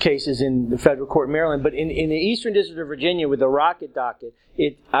cases in the federal court in Maryland, but in the Eastern District of Virginia with the rocket docket,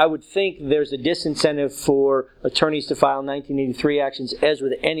 I would think there's a disincentive for attorneys to file 1983 actions, as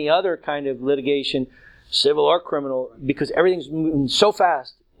with any other kind of litigation, civil or criminal, because everything's moving so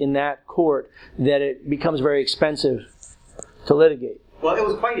fast in that court that it becomes very expensive to litigate. Well, it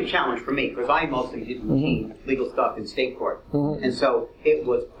was quite a challenge for me, because I mostly did routine legal stuff in state court. And so it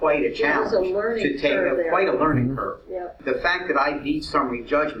was quite a challenge to take quite a learning curve. Yep. The fact that I beat summary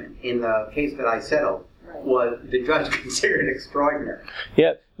judgment in the case that I settled was, the judge considered extraordinary.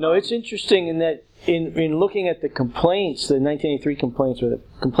 Yeah, no, it's interesting in that in looking at the complaints, the 1983 complaints, or the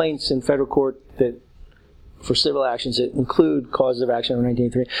complaints in federal court that for civil actions that include causes of action under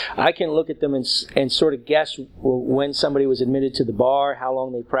 1983, I can look at them and sort of guess when somebody was admitted to the bar, how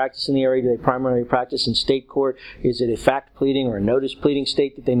long they practiced in the area. Do they primarily practice in state court? Is it a fact pleading or a notice pleading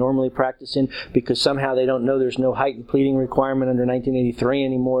state that they normally practice in? Because somehow they don't know there's no heightened pleading requirement under 1983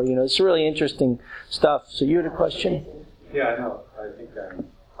 anymore. It's really interesting stuff. So you had a question? Yeah, I know. I think I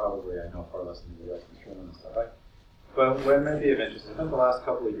know far less than you guys can and stuff. But what might be of interest, I spent the last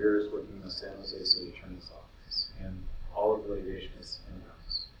couple of years working in the San Jose City Attorney's Office, and all of the litigation is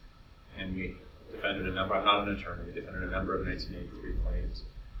in-house. And we defended a number, I'm not an attorney, we defended a number of 1983 claims.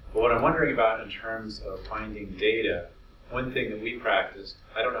 But what I'm wondering about in terms of finding data, one thing that we practiced,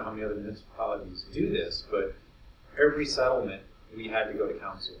 I don't know how many other municipalities do this, but every settlement we had to go to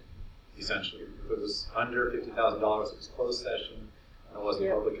counsel, essentially. If it was under $50,000, it was closed session, and it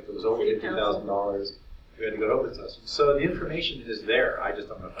wasn't public. If it was over $50,000, we had to go to open session. So the information is there. I just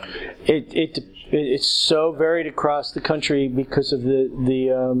don't know if I'm getting it. It's so varied across the country because of the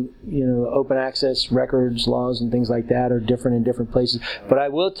open access records laws and things like that are different in different places. But I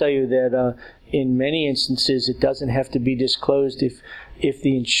will tell you that in many instances it doesn't have to be disclosed if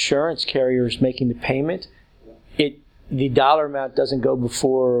the insurance carrier is making the payment. The dollar amount doesn't go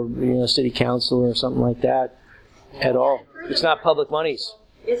before city council or something like that at all. It's not public monies.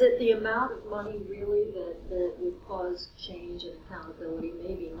 Is it the amount of money really that would cause change and accountability?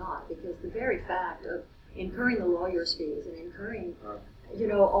 Maybe not, because the very fact of incurring the lawyer's fees and incurring,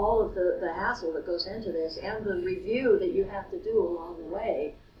 all of the hassle that goes into this and the review that you have to do along the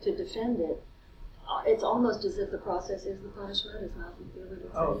way to defend it, it's almost as if the process is the punishment. It's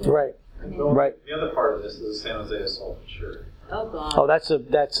not the Right. Right. The other part of this is the San Jose assault insured. Oh God. Oh, that's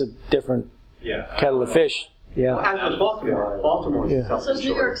a different kettle of fish. Yeah. Well, as was Baltimore. Baltimore is self-insured. So is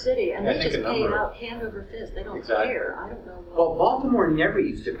New York City, and I they think just a pay number out hand over fist. They don't Exactly. care. I don't know. Well, Baltimore never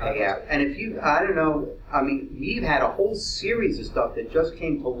used to pay out. And we've had a whole series of stuff that just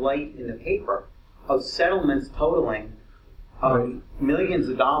came to light in the paper of settlements totaling millions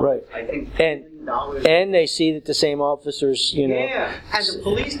of dollars. Right. I think And- $1 million. And they see that the same officers, Yeah, and the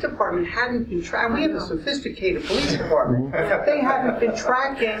police department hadn't been tracking. We have a sophisticated police department. They hadn't been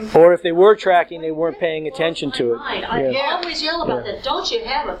tracking. or if they were tracking, they weren't paying attention to it. I Yeah. always yell about that. Don't you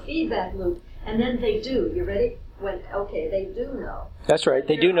have a feedback loop? And then they do. You ready? They do know. That's right.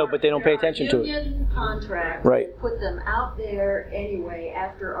 They do know, but they don't pay attention to it. Union contracts Right. that put them out there anyway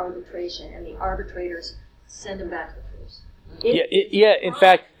after arbitration, and the arbitrators send them back to the police. Yeah. In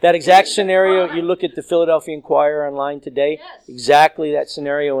fact, that exact scenario, you look at the Philadelphia Inquirer online today, Yes. exactly that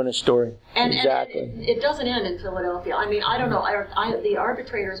scenario in a story. And Exactly. it doesn't end in Philadelphia. I mean, I don't know. The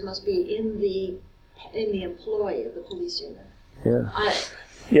arbitrators must be in the employ of the police union. Yeah.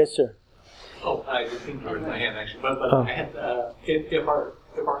 Yes, sir. Oh, I didn't think you were in my hand actually, but Oh. I had, if our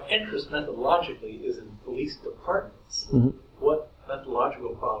interest methodologically is in police departments, Mhm. what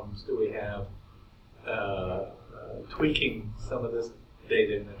methodological problems do we have tweaking some of this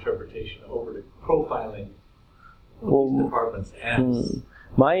data and interpretation over to profiling police Well, departments as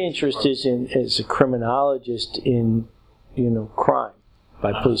my interest is as a criminologist in, crime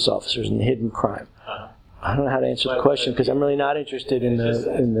by police officers and hidden crime. uh, I don't know how to answer the But, question because I'm really not interested in it's just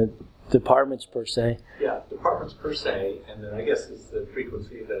that- the departments per se. departments per se, and then I guess it's the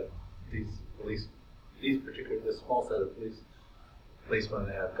frequency that this small set of policemen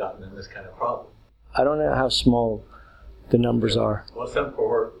have gotten in this kind of problem. I don't know how small the numbers are. Well, some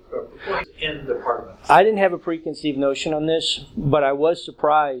for in departments. I didn't have a preconceived notion on this, but I was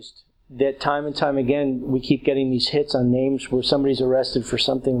surprised that time and time again we keep getting these hits on names where somebody's arrested for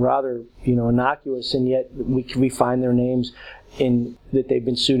something rather, innocuous, and yet we find their names in that they've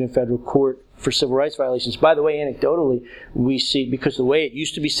been sued in federal court for civil rights violations. By the way, anecdotally, we see, because the way it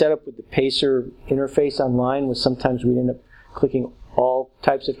used to be set up with the PACER interface online was sometimes we'd end up clicking all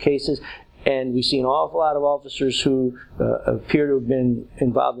types of cases. And we see an awful lot of officers who appear to have been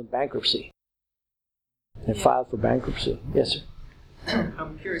involved in bankruptcy and filed for bankruptcy. Yes, sir.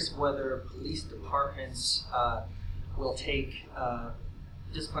 I'm curious whether police departments will take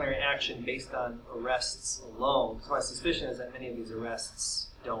disciplinary action based on arrests alone. So my suspicion is that many of these arrests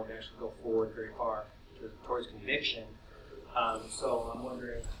don't actually go forward very far towards conviction. So I'm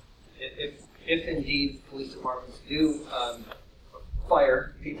wondering if indeed police departments do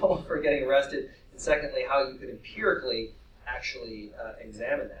fire people for getting arrested, and secondly, how you could empirically actually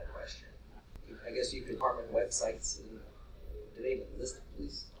examine that question. I guess you could department websites, and do they even list the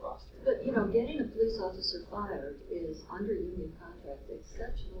police roster? But, getting a police officer fired is, under union contract,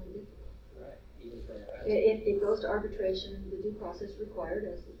 exceptionally difficult. Right. Even for It goes to arbitration, the due process required,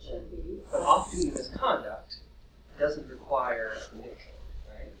 as it should be. But off-duty misconduct doesn't require a conviction,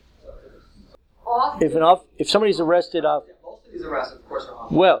 right? So If somebody's arrested off, most of these arrests, of course, are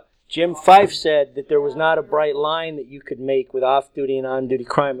off. well, Jim Fife said that there was not a bright line that you could make with off-duty and on-duty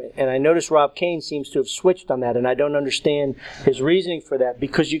crime, and I noticed Rob Kane seems to have switched on that, and I don't understand his reasoning for that,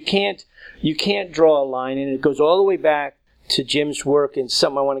 because you can't draw a line, and it goes all the way back to Jim's work, and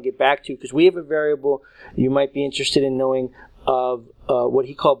something I want to get back to, because we have a variable you might be interested in knowing of what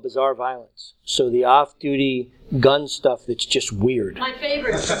he called bizarre violence. So the off-duty gun stuff that's just weird. My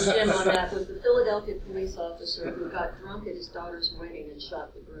favorite from Jim on that was the Philadelphia police officer who got drunk at his daughter's wedding and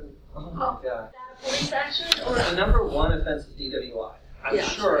shot the groom. Oh my God. Is that a police action? Or The number one offense is DWI. I'm Yeah.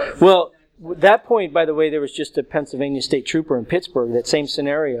 sure. Well, at that point, by the way, there was just a Pennsylvania state trooper in Pittsburgh, that same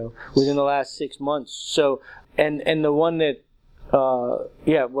scenario, within the last 6 months. So, and the one that,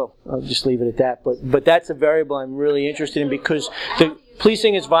 well, I'll just leave it at that. But that's a variable I'm really interested in, because the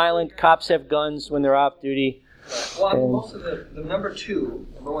policing is violent, cops have guns when they're off duty. Well, I mean, most of the number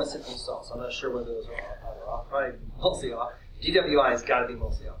one simple assault, so I'm not sure whether those are off, probably mostly off. DWI has got to be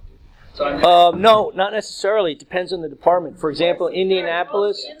mostly off duty. So I'm No, not necessarily. It depends on the department. For example,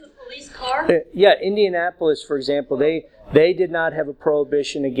 Indianapolis. in the police car? Indianapolis, for example, they did not have a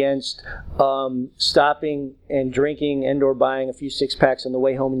prohibition against stopping and drinking and/or buying a few six-packs on the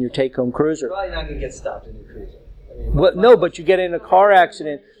way home in your take-home cruiser. probably not going to get stopped in your cruiser. I mean, Well, no, but you get in a car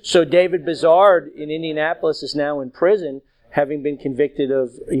accident. So David Bizard in Indianapolis is now in prison, having been convicted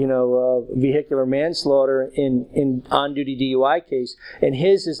of vehicular manslaughter in on-duty DUI case, and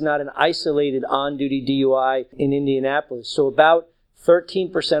his is not an isolated on-duty DUI in Indianapolis. So about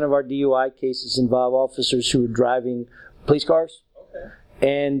 13% of our DUI cases involve officers who are driving police cars, Okay.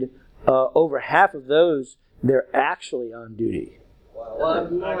 and over half of those they're actually on duty. Well,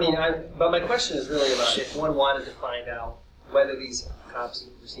 but my question is really about if one wanted to find out whether these cops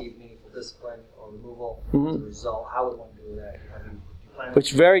receive meaningful discipline or removal as a result, how would one do that? I mean, do you plan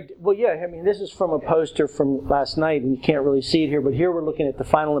Which this is from a poster from last night, and you can't really see it here, but here we're looking at the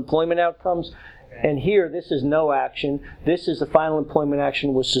final employment outcomes. And here, this is no action. This is the final employment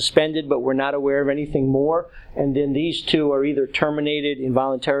action was suspended, but we're not aware of anything more. And then these two are either terminated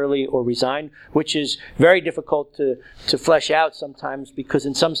involuntarily or resigned, which is very difficult to flesh out sometimes, because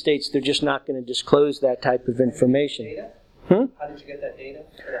in some states they're just not going to disclose that type of information. data? Hmm? How did you get that data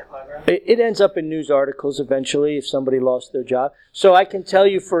for that paragraph? It ends up in news articles eventually if somebody lost their job. So I can tell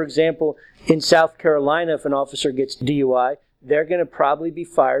you, for example, in South Carolina, if an officer gets DUI, they're going to probably be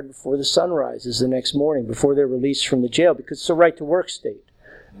fired before the sun rises the next morning, before they're released from the jail, because it's a right-to-work state.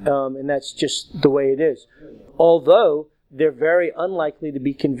 And that's just the way it is. Although they're very unlikely to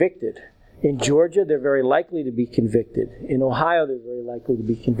be convicted. In Georgia, they're very likely to be convicted. In Ohio, they're very likely to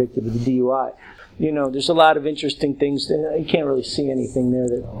be convicted of the DUI. There's a lot of interesting things. You can't really see anything there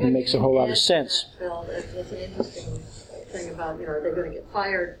that makes a whole lot of sense. Phil, that's an interesting thing about, are they going to get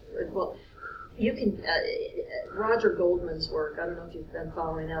fired? Well, you can, Roger Goldman's work, I don't know if you've been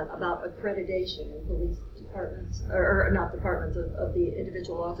following that, about accreditation in police departments, or not departments, of the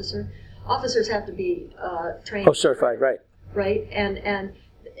individual officer. Officers have to be trained. Oh, certified, right. Right, and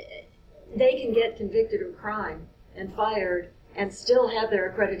they can get convicted of crime and fired and still have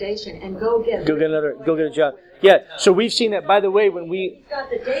their accreditation and go get a job. Yeah, so we've seen that. By the way, when we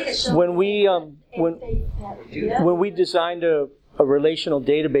designed a relational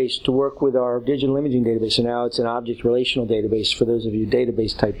database to work with our digital imaging database, and now it's an object relational database for those of you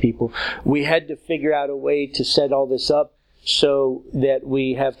database type people, we had to figure out a way to set all this up so that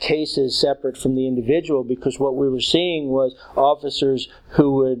we have cases separate from the individual, because what we were seeing was officers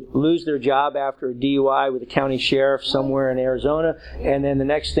who would lose their job after a DUI with a county sheriff somewhere in Arizona, and then the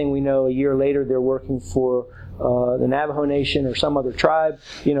next thing we know, a year later, they're working for the Navajo Nation or some other tribe,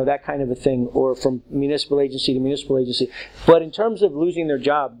 that kind of a thing, or from municipal agency to municipal agency. But in terms of losing their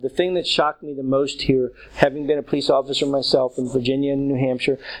job, the thing that shocked me the most here, having been a police officer myself in Virginia and New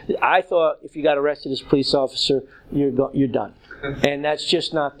Hampshire, I thought if you got arrested as a police officer, you're done. And that's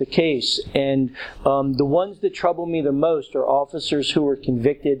just not the case. And the ones that trouble me the most are officers who were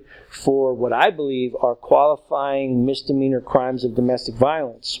convicted for what I believe are qualifying misdemeanor crimes of domestic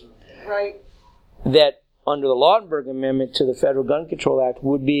violence. Right. That under the Lautenberg Amendment to the Federal Gun Control Act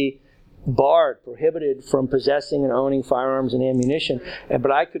would be barred, prohibited from possessing and owning firearms and ammunition. But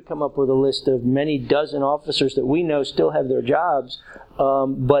I could come up with a list of many dozen officers that we know still have their jobs,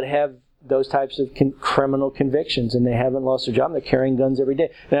 but have those types of criminal convictions, and they haven't lost their job. They're carrying guns every day.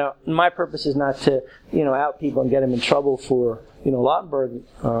 Now, my purpose is not to, out people and get them in trouble for, Lautenberg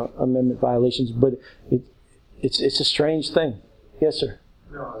Amendment violations, but it's a strange thing. Yes, sir.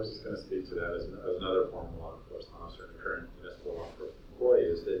 No, I was just going to speak to that as another former law enforcement officer and a current municipal law enforcement employee,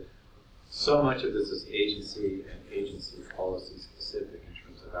 is that so much of this is agency and agency policy specific in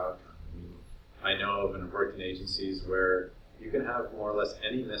terms of outcome. I know of and have worked in agencies where you can have more or less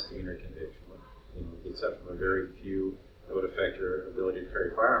any misdemeanor conviction, with the exception of a very few that would affect your ability to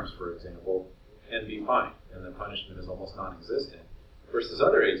carry firearms, for example, and be fined, and the punishment is almost non-existent. Versus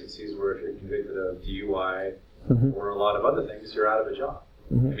other agencies where if you're convicted of DUI or a lot of other things, you're out of a job.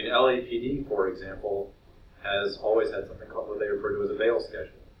 I mean, LAPD, for example, has always had something called what they refer to as a bail schedule.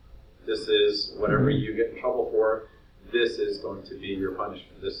 This is whatever you get in trouble for, this is going to be your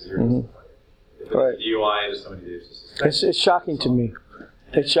punishment. This is your discipline. If it's a DUI, it is so many days to suspend. It's shocking to me.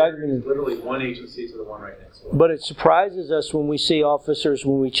 It's shocking to me. Literally one agency to the one right next to it. But it surprises us when we see officers,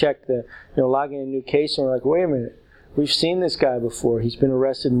 when we check logging a new case, and we're like, wait a minute, we've seen this guy before. He's been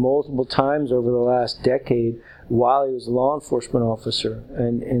arrested multiple times over the last decade while he was a law enforcement officer.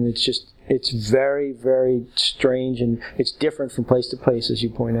 And it's very, very strange, and it's different from place to place, as you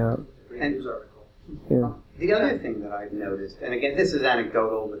point out. And the other thing that I've noticed, and again, this is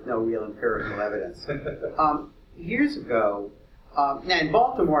anecdotal with no real empirical evidence. Years ago, now in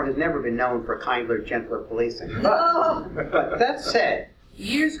Baltimore has never been known for kindler, gentler policing. But that said,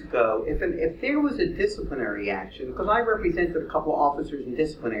 years ago, if there was a disciplinary action, because I represented a couple of officers in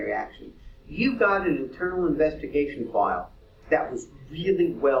disciplinary action, you got an internal investigation file that was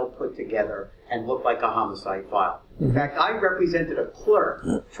really well put together and looked like a homicide file. In fact, I represented a clerk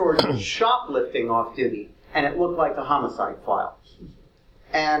charged with shoplifting off duty, and it looked like a homicide file.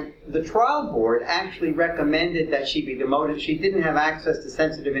 And the trial board actually recommended that she be demoted. She didn't have access to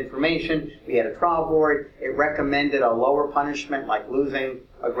sensitive information. We had a trial board. It recommended a lower punishment, like losing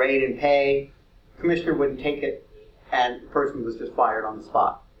a grade in pay. Commissioner wouldn't take it, and the person was just fired on the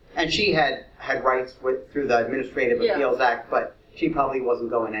spot. And she had rights through the Administrative Appeals Act, but she probably wasn't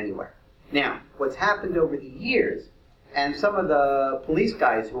going anywhere. Now, what's happened over the years, and some of the police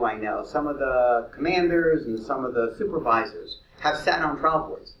guys who I know, some of the commanders and some of the supervisors have sat on trial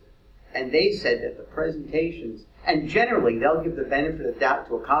boards. And they said that the presentations, and generally they'll give the benefit of the doubt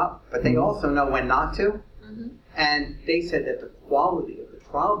to a cop, but they also know when not to. And they said that the quality of the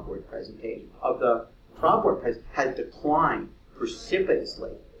trial board presentation, has declined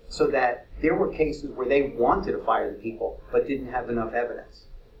precipitously, so that there were cases where they wanted to fire the people but didn't have enough evidence.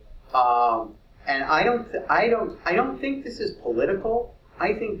 And I don't think this is political.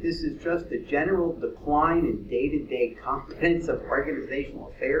 I think this is just a general decline in day-to-day competence of organizational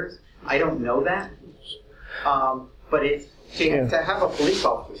affairs. I don't know that. But it's to have a police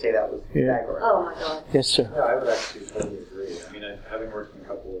officer say that was staggering. Oh my God. Yes, sir. Yeah, I would actually totally agree. I mean, having worked in a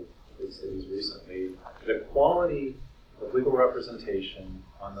couple of big cities recently, the quality of legal representation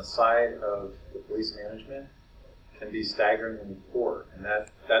on the side of the police management can be staggeringly poor, and that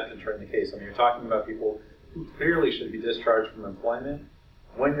can turn the case. I mean, you're talking about people who clearly should be discharged from employment.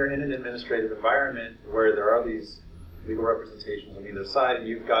 When you're in an administrative environment where there are these legal representations on either side, and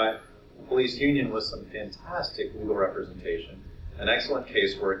you've got a police union with some fantastic legal representation, an excellent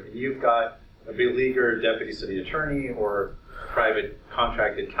casework, and you've got a beleaguered deputy city attorney or private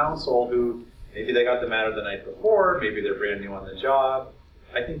contracted counsel who maybe they got the matter the night before, maybe they're brand new on the job.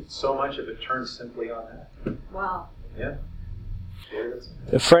 I think so much of it turns simply on that. Wow. Yeah.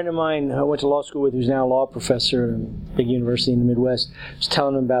 A friend of mine I went to law school with, who's now a law professor at a big university in the Midwest, was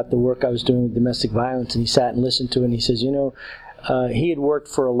telling him about the work I was doing with domestic violence, and he sat and listened to it, and he says, he had worked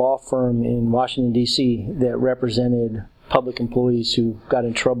for a law firm in Washington, D.C. that represented public employees who got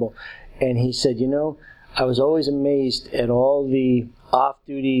in trouble. And he said, I was always amazed at all the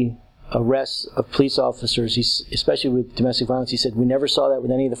off-duty arrests of police officers, especially with domestic violence. He said, we never saw that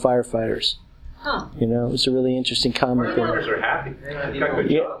with any of the firefighters. Huh. It was a really interesting comment there. Firefighters are happy. They've got good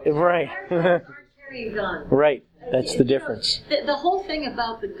jobs. Right. Aren't carrying guns. Right. That's the difference. The whole thing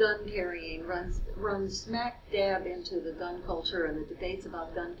about the gun carrying runs smack dab into the gun culture and the debates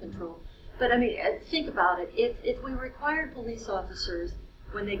about gun control. But I mean, think about it. If we required police officers,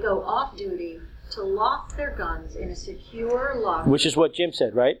 when they go off duty, to lock their guns in a secure locker. Which is what Jim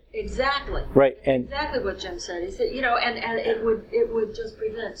said, right? Exactly. Right. And exactly what Jim said. He said, and it would just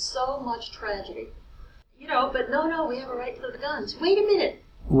prevent so much tragedy. But no, we have a right to the guns. Wait a minute.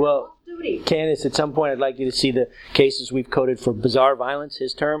 well, Off duty. Candace, at some point I'd like you to see the cases we've coded for bizarre violence,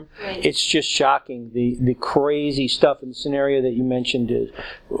 his term. Right. It's just shocking, the crazy stuff in the scenario that you mentioned.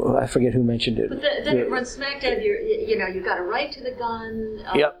 I forget who mentioned it. But then it runs smack dab. You got a right to the gun.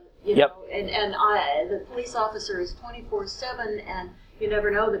 Yep. And the police officer is 24/7, and you never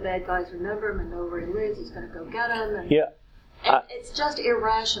know. The bad guys remember him and know where he lives. He's going to go get him. And, Yeah. and it's just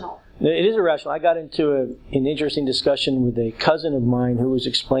irrational. It is irrational. I got into an interesting discussion with a cousin of mine who was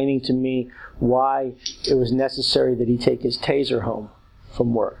explaining to me why it was necessary that he take his taser home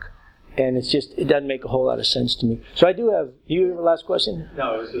from work. And it doesn't make a whole lot of sense to me. So do you have a last question?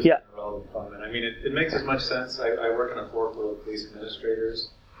 No, it was just Yeah. a relevant comment. I mean, it makes as much sense. I work on a floor full of police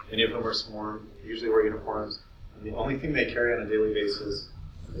administrators. Many of them are sworn, usually wear uniforms, and the only thing they carry on a daily basis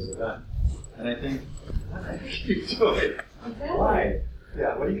is a gun. And I think, what are you doing? Exactly. Why?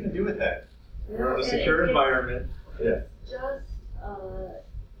 Yeah, what are you going to do with that? You're in a secure environment. Yeah. Just,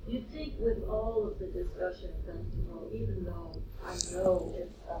 you'd think with all of the discussion of gun control, even though I know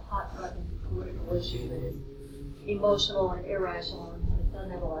it's a hot button political issue that is emotional and irrational and it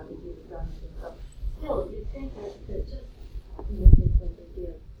doesn't have a lot to do with guns and stuff, still, you'd think that just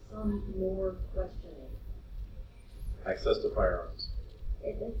give some more questioning. Access to firearms.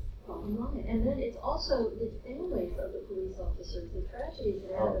 It's bottom line. And then it's also the families of the police officers, the tragedies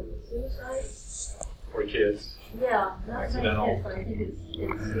that happen with suicides. Or kids. Yeah, not Accidental. kids, but I think it's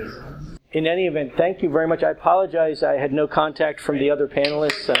suicides. In any event, thank you very much. I apologize. I had no contact from the other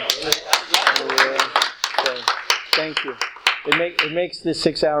panelists. So thank you. It makes this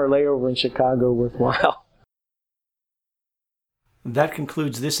 6-hour layover in Chicago worthwhile. That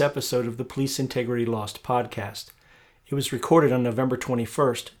concludes this episode of the Police Integrity Lost podcast. It was recorded on November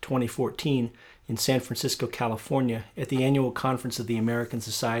 21st, 2014 in San Francisco, California at the annual conference of the American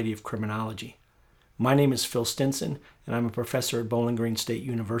Society of Criminology. My name is Phil Stinson, and I'm a professor at Bowling Green State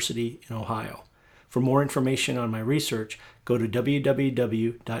University in Ohio. For more information on my research, go to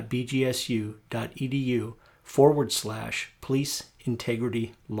www.bgsu.edu/Police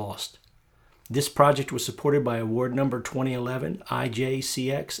Integrity Lost. This project was supported by award number 2011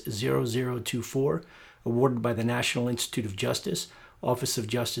 IJCX0024, awarded by the National Institute of Justice, Office of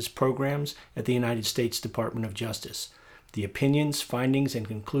Justice Programs at the United States Department of Justice. The opinions, findings, and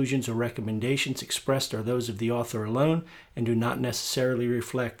conclusions or recommendations expressed are those of the author alone and do not necessarily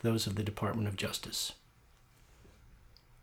reflect those of the Department of Justice.